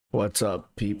What's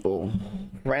up, people,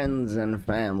 friends, and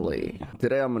family?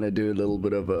 Today I'm gonna do a little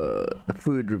bit of a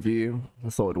food review. I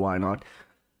thought, why not?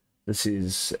 This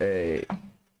is a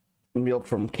meal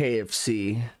from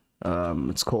KFC.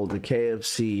 It's called the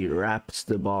KFC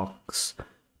Wrapsta box.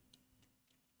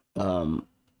 Um,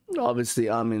 Obviously,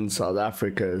 I'm in South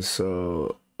Africa,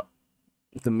 so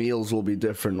the meals will be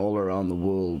different all around the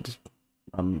world.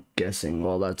 I'm guessing.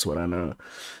 Well, that's what I know.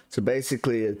 So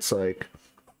basically, it's a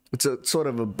sort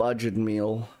of a budget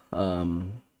meal,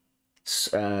 and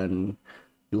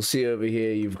you'll see over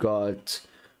here you've got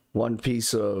one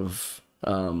piece of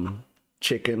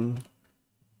chicken,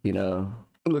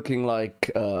 looking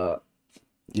like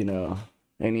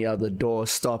any other door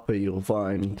stopper you'll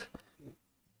find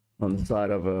on the side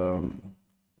of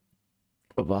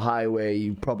a highway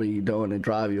you probably don't want to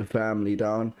drive your family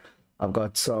down. I've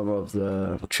got some of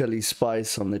the chili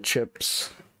spice on the chips.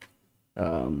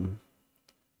 Can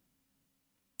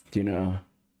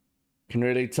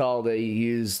really tell they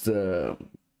used the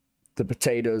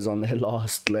potatoes on their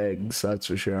last legs, that's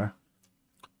for sure.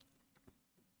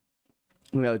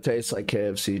 It tastes like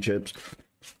KFC chips.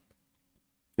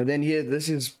 And then here, this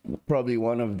is probably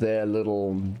one of their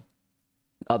little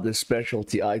other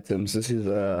specialty items. This is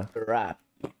a wrap.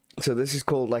 So this is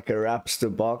called like a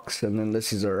Wrapsta box, and then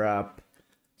this is a wrap.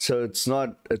 So it's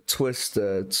not a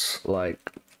twister, it's like,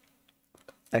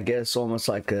 I guess, almost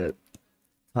like a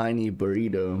tiny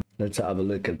burrito. Let's have a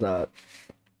look at that.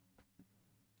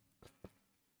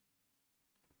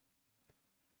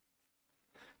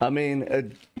 I mean,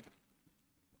 it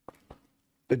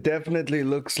definitely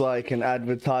looks like an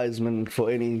advertisement for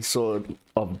any sort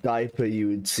of diaper you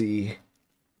would see,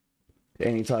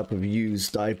 any type of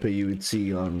used diaper you would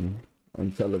see on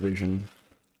television.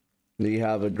 There you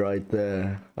have it right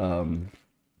there.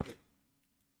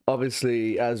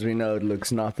 Obviously, as we know, it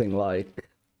looks nothing like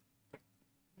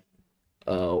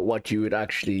what you would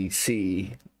actually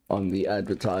see on the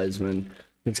advertisement.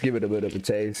 Let's give it a bit of a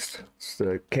taste. It's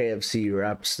the KFC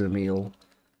Wrapsta meal.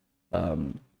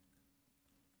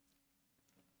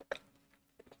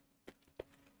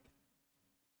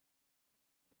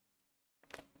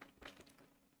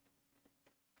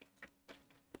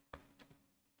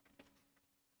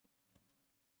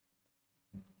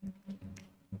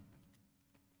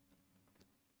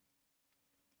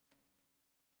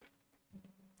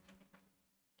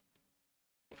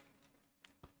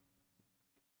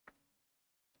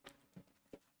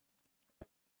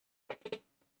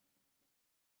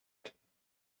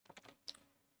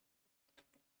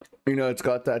 It's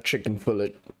got that chicken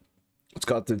fillet. It's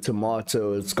got the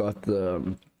tomato. It's got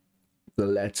the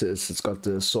lettuce. It's got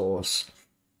the sauce.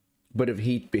 Bit of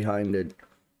heat behind it.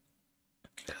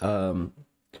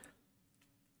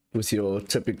 With your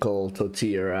typical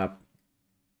tortilla wrap.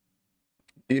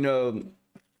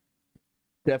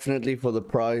 Definitely for the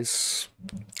price,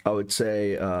 I would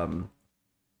say, if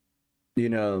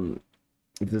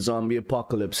the zombie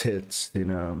apocalypse hits,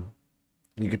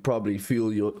 you could probably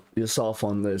fuel yourself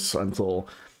on this until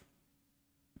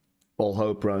all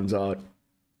hope runs out.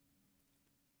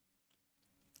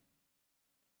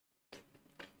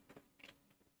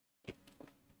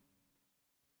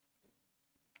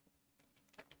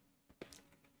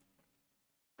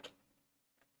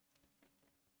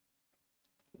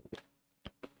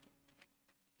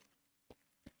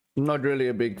 I'm not really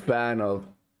a big fan of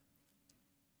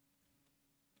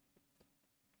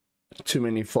too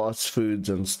many fast foods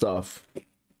and stuff,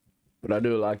 but I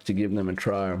do like to give them a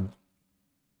try.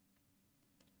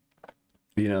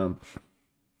 Because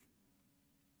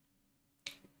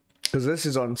this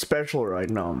is on special right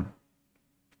now.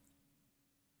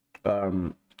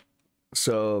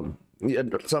 So yeah,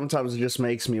 sometimes it just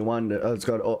makes me wonder. It's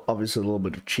got obviously a little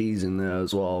bit of cheese in there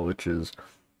as well, which is,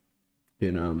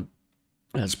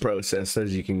 as processed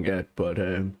as you can get. But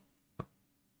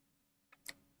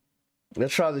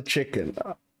let's try the chicken.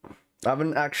 I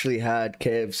haven't actually had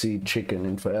KFC chicken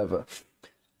in forever.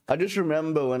 I just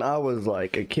remember when I was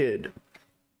like a kid,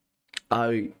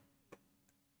 we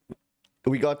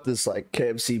got this like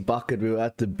KFC bucket. We were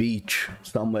at the beach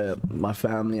somewhere, my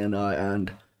family and I,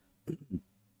 and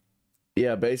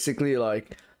yeah, basically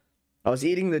like I was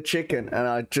eating the chicken and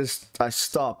I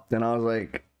stopped and I was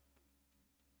like,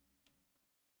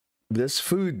 this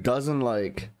food doesn't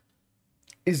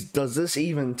does this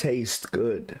even taste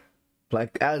good? And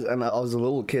I was a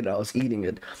little kid, I was eating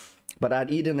it, but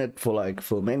I'd eaten it for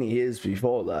many years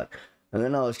before that, and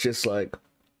then I was just like,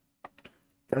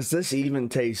 does this even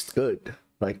taste good?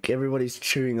 Like, everybody's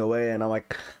chewing away and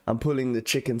I'm pulling the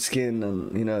chicken skin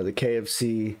and the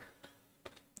KFC,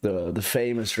 the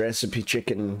famous recipe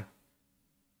chicken,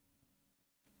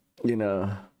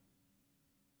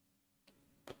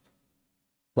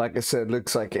 Like I said,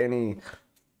 looks like any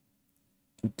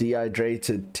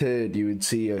dehydrated turd you would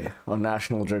see on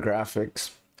National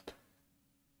Geographics.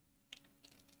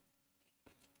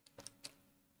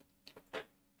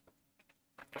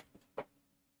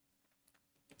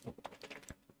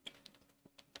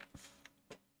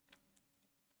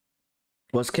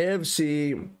 Was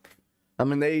KFC, I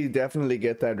mean, they definitely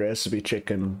get that recipe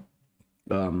chicken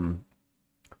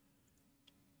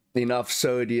enough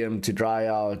sodium to dry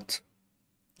out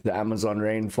the Amazon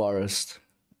rainforest.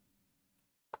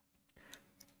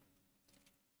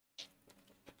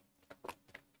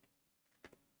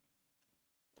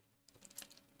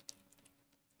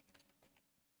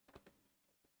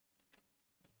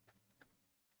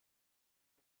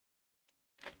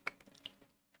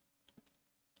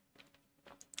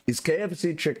 Is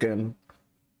KFC chicken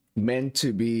meant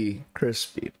to be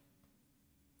crispy?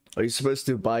 Are you supposed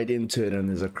to bite into it and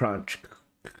there's a crunch?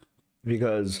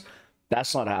 Because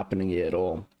that's not happening here at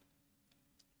all.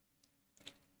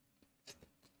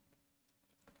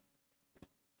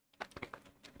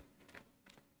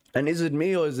 And is it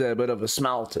me, or is there a bit of a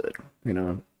smell to it? You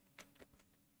know,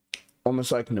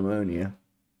 almost like pneumonia.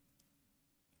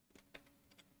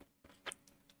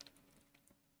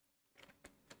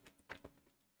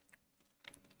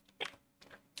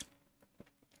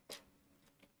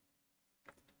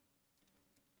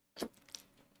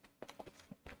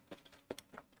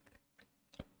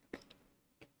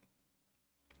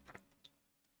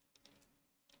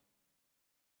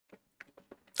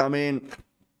 I mean,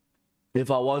 if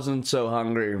I wasn't so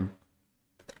hungry,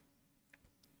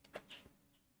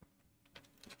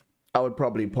 I would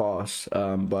probably pass,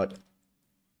 but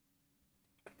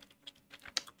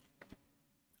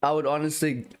I would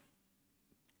honestly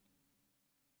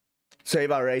say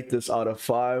if I rate this out of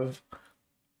 5,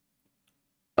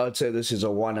 I would say this is a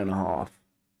 1.5.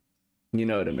 You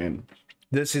know what I mean?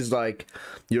 This is like,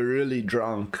 you're really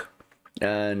drunk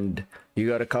and you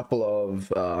got a couple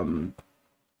of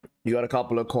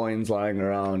coins lying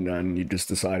around and you just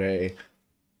decide, hey,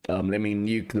 let me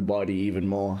nuke the body even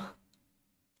more.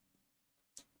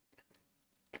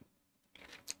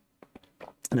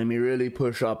 Let me really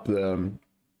push up the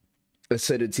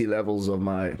acidity levels of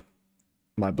my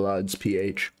blood's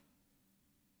pH.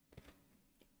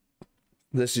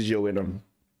 This is your winner.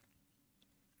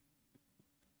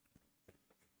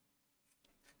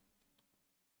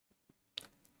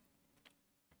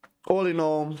 All in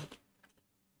all,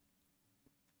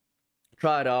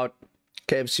 try it out.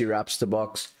 KFC Wrapsta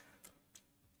box.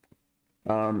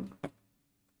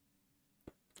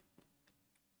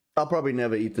 I'll probably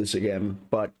never eat this again,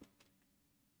 but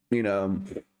you know,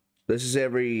 this is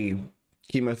every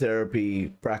chemotherapy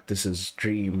practice's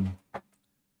dream.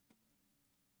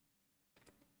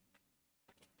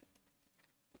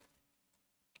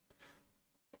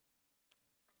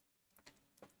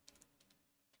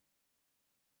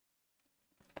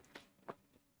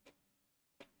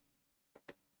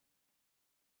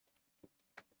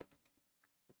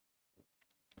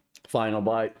 Final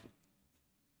bite.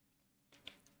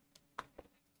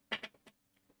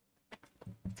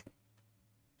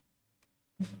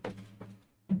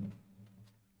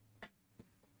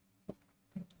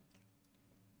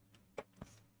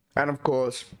 And of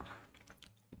course,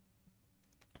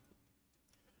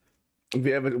 if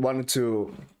you ever wanted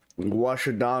to wash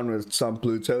it down with some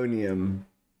plutonium,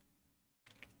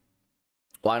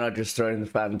 why not just throw in the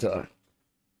Fanta?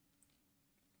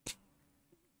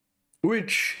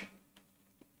 Which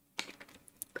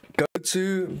go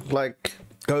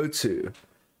to,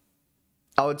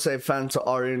 I would say Fanta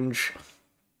Orange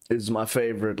is my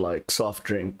favorite, like, soft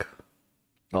drink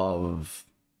of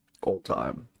all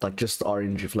time. Like, just the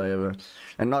orangey flavor.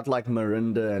 And not like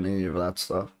Mirinda and any of that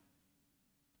stuff.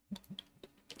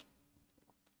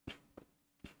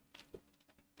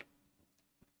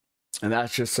 And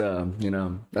that's just you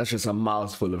know, that's just a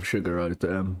mouthful of sugar right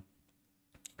there.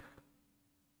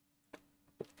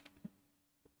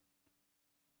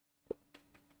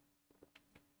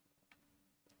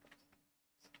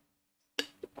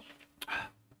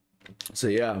 So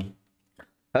yeah,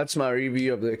 that's my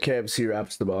review of the KFC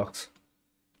Wrapsta box.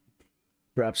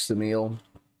 Wrapsta meal.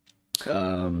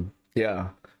 Yeah,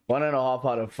 1.5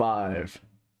 out of 5.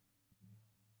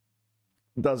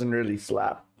 Doesn't really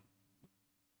slap.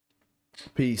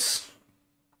 Peace.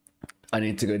 I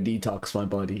need to go detox my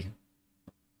body.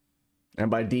 And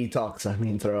by detox, I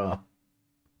mean throw up.